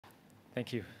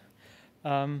Thank you.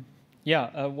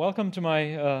 Welcome to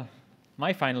my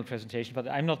final presentation, but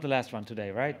I'm not the last one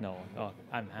today, right? No,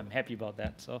 I'm happy about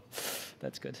that, so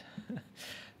that's good.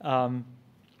 The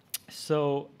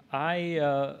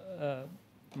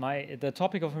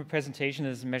topic of my presentation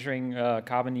is measuring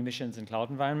carbon emissions in cloud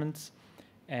environments,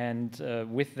 and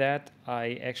with that,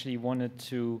 I actually wanted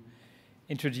to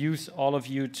introduce all of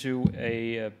you to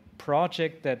a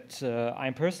project that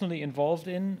I'm personally involved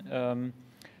in.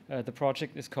 The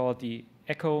project is called the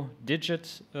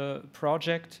ECO.DIGIT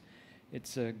project.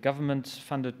 It's a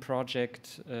government-funded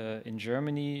project in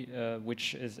Germany,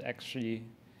 which is actually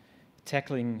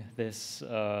tackling this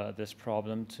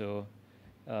problem to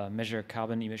measure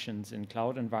carbon emissions in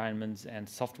cloud environments and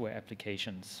software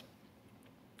applications.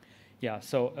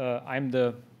 I'm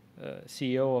the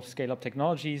CEO of ScaleUp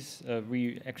Technologies.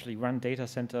 We actually run data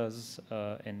centers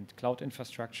and cloud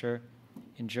infrastructure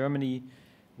in Germany.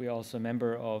 We are also a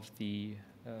member of the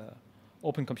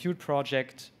Open Compute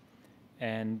project,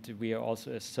 and we are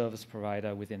also a service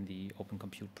provider within the Open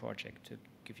Compute project, to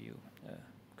give you a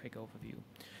quick overview.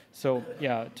 So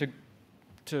yeah,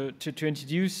 to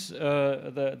introduce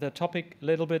the topic a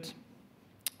little bit,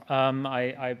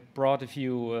 I brought a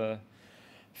few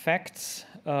facts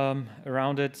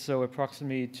around it. So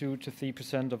approximately 2 to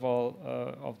 3% of all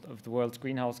of the world's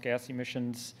greenhouse gas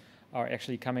emissions are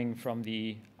actually coming from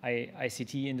the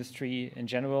ICT industry in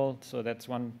general. So that's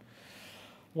 1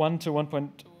 to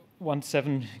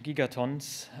 1.17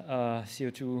 gigatons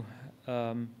CO2,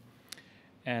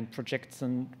 and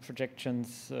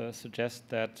projections suggest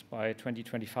that by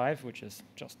 2025, which is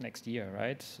just next year,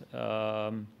 right?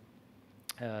 The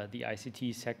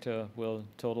ICT sector will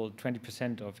total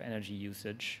 20% of energy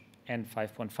usage and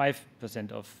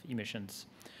 5.5% of emissions.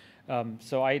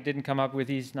 So I didn't come up with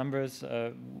these numbers.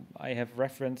 I have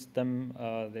referenced them.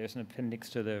 There's an appendix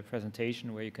to the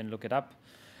presentation where you can look it up.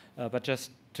 But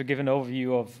just to give an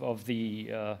overview of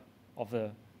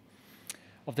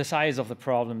the size of the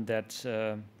problem that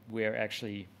we're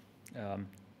actually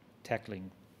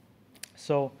tackling.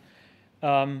 So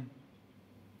the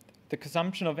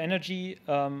consumption of energy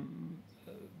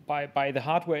by the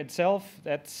hardware itself,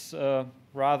 that's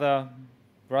rather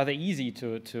easy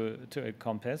to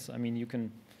encompass. I mean, you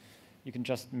can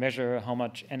just measure how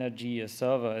much energy a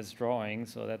server is drawing,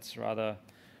 so that's rather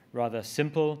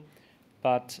simple.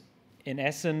 But in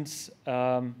essence,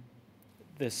 the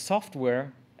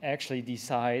software actually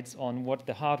decides on what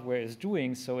the hardware is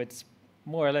doing. So it's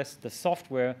more or less the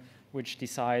software which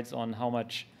decides on how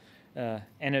much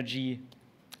energy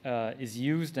is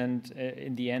used, and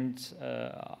in the end,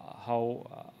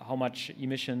 how much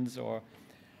emissions or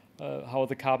how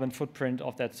the carbon footprint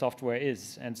of that software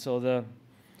is. And so the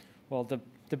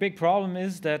big problem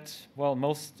is that, well,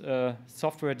 most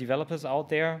software developers out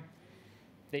there,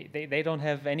 they don't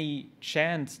have any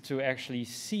chance to actually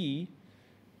see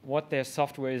what their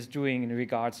software is doing in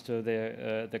regards to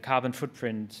the carbon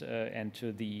footprint and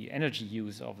to the energy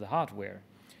use of the hardware.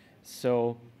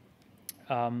 So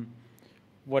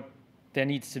what there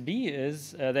needs to be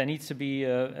is there needs to be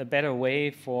a better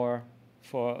way for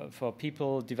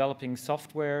people developing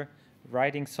software,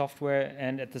 writing software,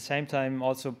 and at the same time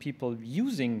also people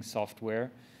using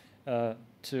software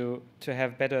to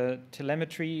have better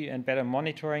telemetry and better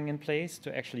monitoring in place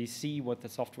to actually see what the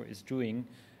software is doing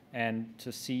and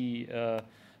to see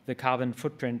the carbon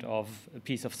footprint of a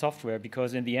piece of software.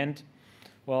 Because in the end,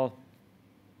 well,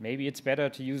 maybe it's better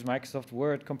to use Microsoft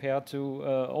Word compared to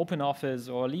OpenOffice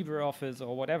or LibreOffice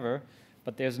or whatever,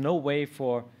 but there's no way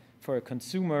for a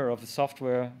consumer of the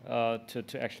software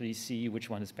to actually see which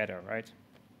one is better, right?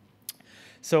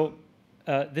 So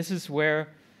this is where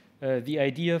the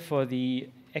idea for the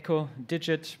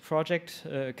ECO.DIGIT project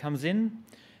comes in.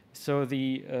 So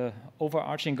the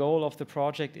overarching goal of the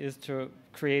project is to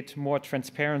create more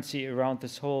transparency around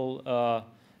this whole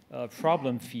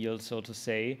problem field, so to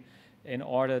say, in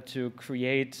order to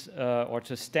create or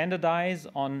to standardize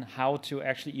on how to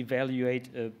actually evaluate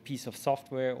a piece of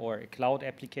software or a cloud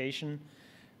application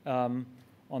on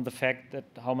the fact that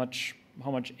how much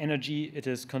energy it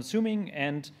is consuming,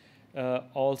 and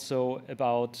also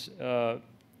about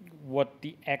what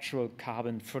the actual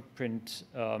carbon footprint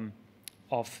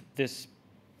of this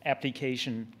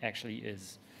application actually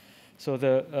is. So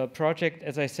the project,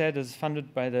 as I said, is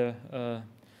funded by the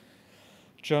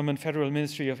German Federal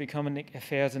Ministry of Economic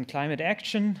Affairs and Climate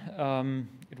Action.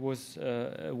 It was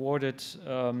awarded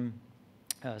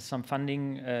some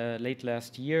funding late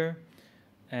last year,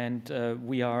 and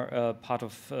we are part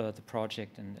of the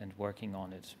project and working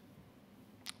on it.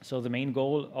 So the main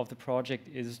goal of the project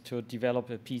is to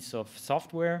develop a piece of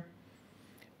software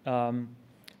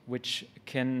which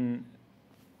can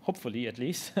hopefully at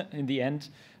least in the end,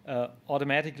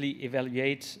 automatically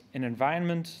evaluate an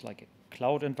environment, like a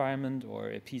cloud environment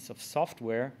or a piece of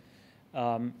software,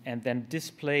 and then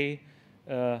display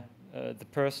the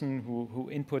person who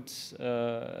inputs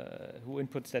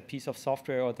that piece of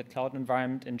software or the cloud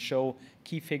environment, and show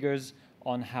key figures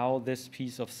on how this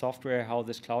piece of software, how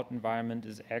this cloud environment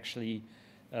is actually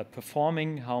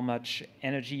performing, how much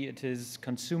energy it is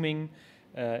consuming.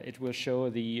 It will show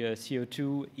the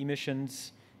CO2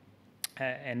 emissions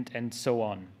and so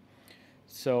on.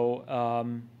 So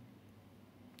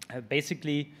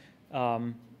basically,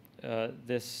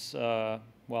 this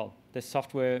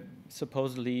software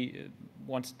supposedly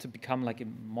wants to become like a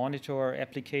monitor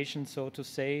application, so to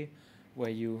say,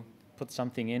 where you put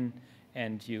something in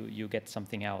and you get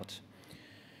something out.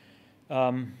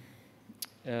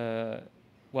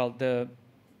 Well, the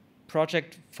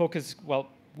project focus, well,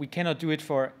 we cannot do it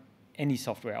for any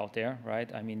software out there, right?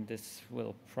 I mean, this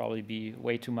will probably be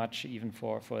way too much even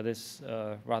for this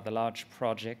rather large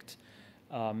project.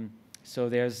 So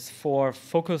there's 4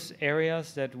 focus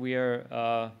areas that we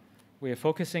are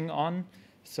focusing on.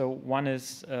 So one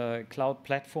is cloud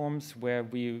platforms, where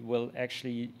we will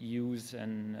actually use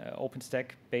an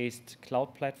OpenStack-based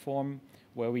cloud platform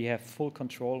where we have full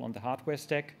control on the hardware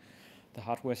stack. The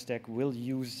hardware stack will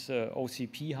use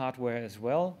OCP hardware as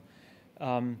well.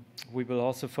 We will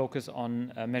also focus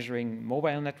on measuring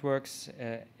mobile networks,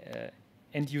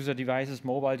 end-user devices,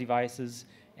 mobile devices,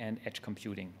 and edge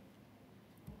computing.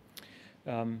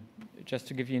 Just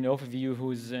to give you an overview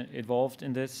who's involved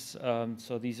in this,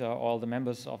 so these are all the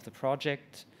members of the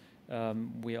project.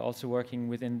 We are also working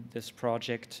within this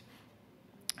project.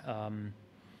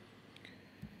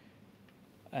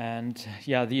 And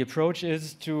yeah, the approach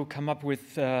is to come up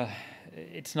with,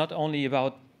 it's not only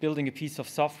about building a piece of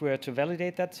software to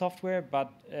validate that software,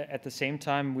 but at the same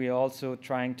time, we are also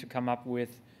trying to come up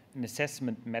with an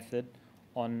assessment method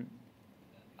on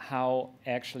how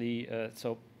actually,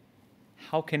 so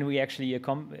how can we actually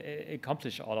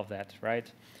accomplish all of that, right?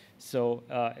 So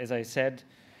as I said,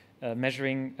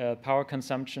 measuring power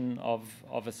consumption of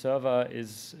a server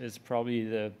is probably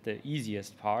the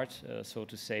easiest part, so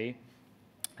to say.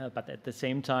 But at the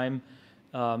same time,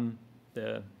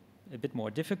 a bit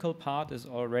more difficult part is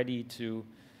already to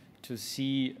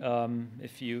see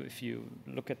if you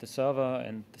look at the server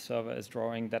and the server is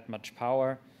drawing that much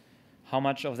power, how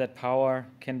much of that power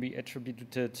can be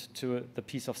attributed to the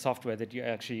piece of software that you're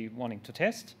actually wanting to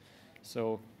test.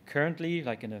 So currently,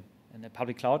 like in a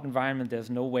public cloud environment, there's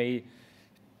no way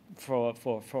for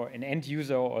an end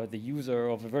user or the user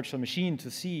of a virtual machine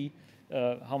to see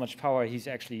how much power he's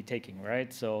actually taking,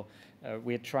 right? So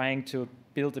we're trying to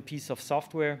build a piece of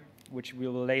software which we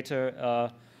will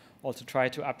later also try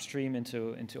to upstream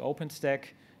into OpenStack,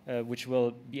 which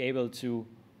will be able to,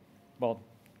 well,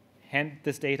 hand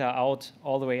this data out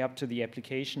all the way up to the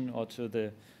application or to the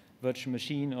virtual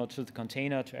machine or to the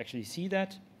container to actually see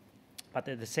that. But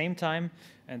at the same time,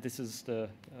 and this is the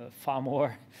far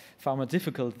more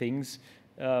difficult things,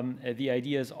 the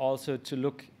idea is also to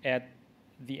look at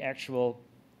the actual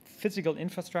physical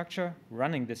infrastructure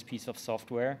running this piece of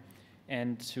software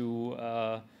and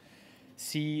to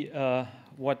see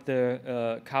what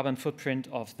the carbon footprint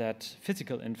of that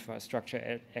physical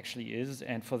infrastructure actually is.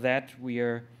 And for that,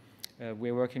 we're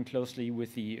working closely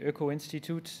with the ECO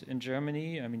Institute in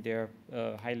Germany. I mean, they're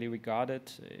highly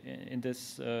regarded in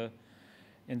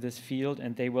this field,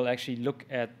 and they will actually look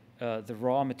at the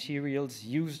raw materials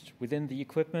used within the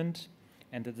equipment,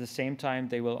 and at the same time,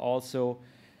 they will also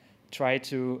try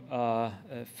to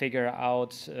figure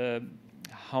out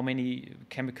how many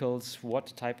chemicals,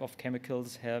 what type of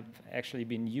chemicals have actually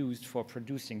been used for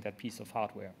producing that piece of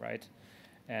hardware, right?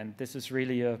 And this is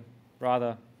really a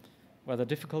rather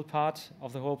difficult part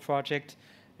of the whole project.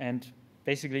 And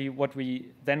basically what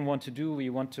we then want to do, we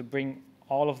want to bring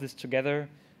all of this together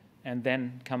and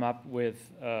then come up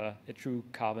with a true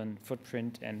carbon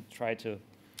footprint and try to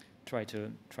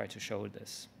show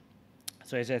this.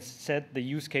 So as I said, the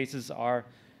use cases are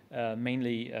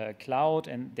mainly cloud,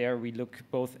 and there we look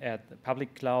both at the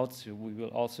public clouds. So we will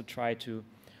also try to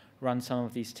run some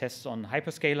of these tests on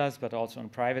hyperscalers, but also on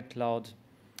private cloud,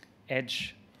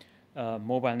 edge,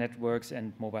 mobile networks,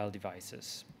 and mobile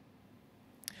devices.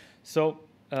 So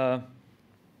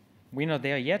we're not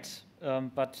there yet,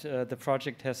 but the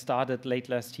project has started late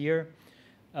last year.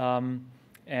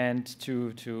 And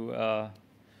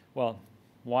well,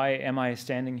 why am I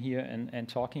standing here and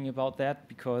talking about that?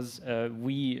 Because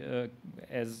we,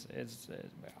 as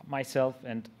myself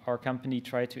and our company,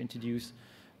 try to introduce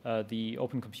the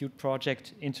Open Compute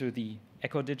project into the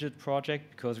ECO.DIGIT project,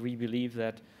 because we believe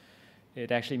that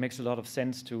it actually makes a lot of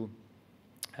sense to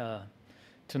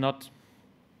to not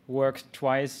work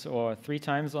twice or 3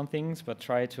 times on things, but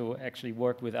try to actually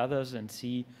work with others and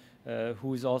see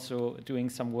who is also doing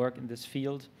some work in this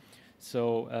field.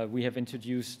 So we have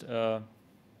introduced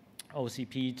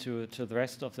OCP to the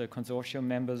rest of the consortium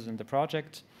members in the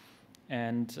project.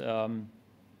 And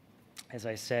as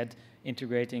I said,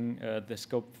 integrating the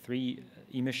Scope 3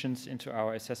 emissions into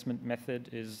our assessment method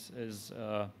is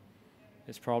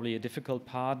probably a difficult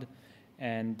part.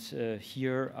 And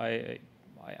here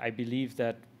I believe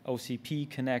that OCP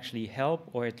can actually help,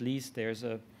 or at least there's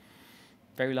a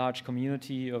very large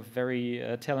community of very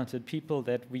talented people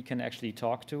that we can actually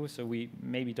talk to. So we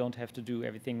maybe don't have to do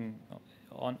everything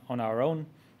on our own.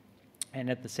 And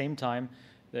at the same time,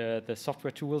 the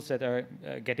software tools that are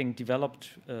getting developed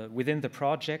within the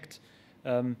project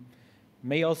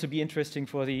may also be interesting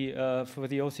for the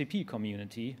OCP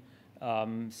community.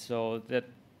 So that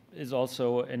is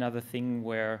also another thing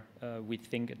where we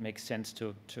think it makes sense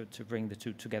to bring the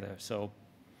two together. So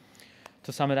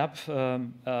to sum it up,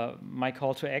 my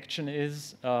call to action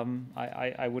is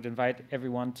I would invite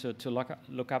everyone to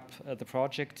look up the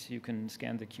project. You can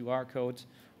scan the QR code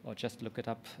or just look it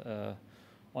up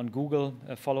on Google,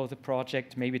 follow the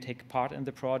project, maybe take part in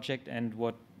the project. And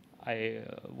what I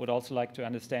would also like to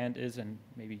understand is, and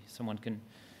maybe someone can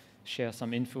share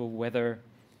some info, whether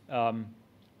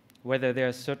there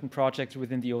are certain projects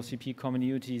within the OCP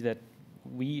community that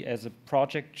we as a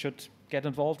project should get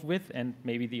involved with, and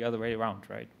maybe the other way around,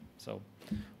 right? So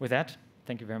with that,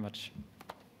 thank you very much.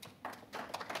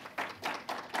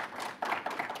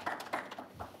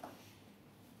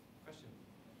 Question?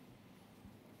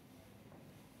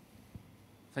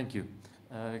 Thank you.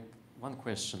 One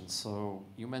question. So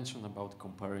you mentioned about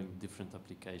comparing different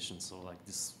applications. So like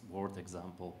this Word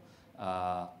example,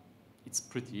 it's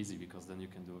pretty easy because then you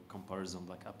can do a comparison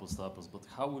like apples to apples. But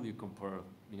how will you compare,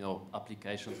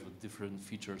 applications with different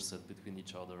feature set between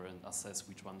each other and assess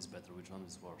which one is better, which one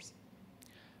is worse?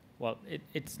 Well,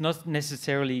 it's not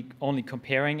necessarily only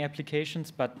comparing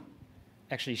applications, but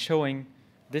actually showing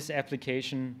this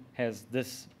application has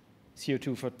this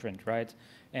CO2 footprint, right?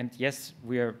 And yes,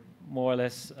 we're more or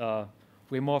less,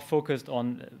 we're more focused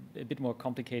on a bit more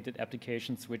complicated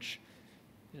applications, which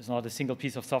is not a single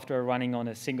piece of software running on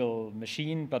a single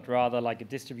machine, but rather like a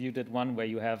distributed one where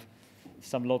you have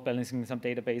some load balancing, some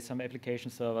database, some application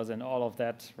servers, and all of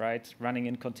that, right, running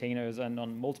in containers and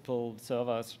on multiple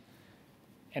servers,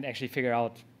 and actually figure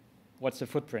out what's the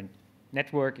footprint.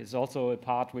 Network is also a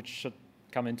part which should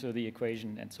come into the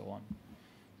equation, and so on.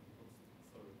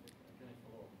 Sorry, can I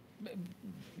follow up?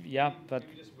 Yeah, but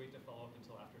maybe just wait to follow up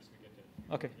until after, so we get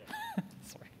to. Okay. Yeah.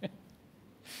 Sorry.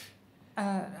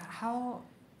 How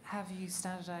have you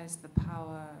standardized the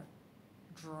power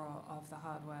draw of the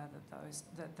hardware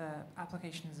that the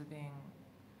applications are being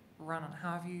run on?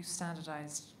 How have you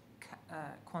standardized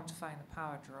quantifying the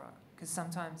power draw? Because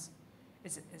sometimes,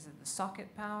 is it the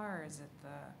socket power, or is it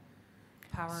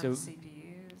the power of the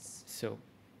CPUs? So,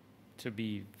 to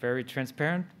be very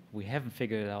transparent, we haven't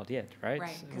figured it out yet, right?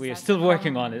 Right, we are still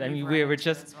working on it. I mean, we're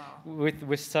just well.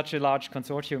 with such a large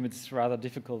consortium, it's rather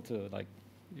difficult to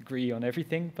agree on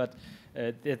everything. But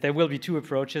there will be 2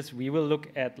 approaches. We will look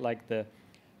at the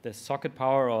socket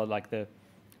power, or the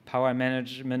power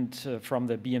management from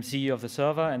the BMC of the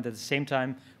server, and at the same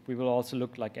time, we will also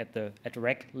look at the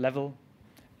rack level,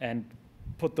 and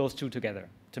put those 2 together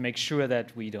to make sure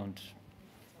that we don't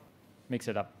mix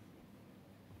it up.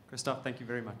 Christoph, thank you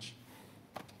very much.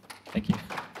 Thank you.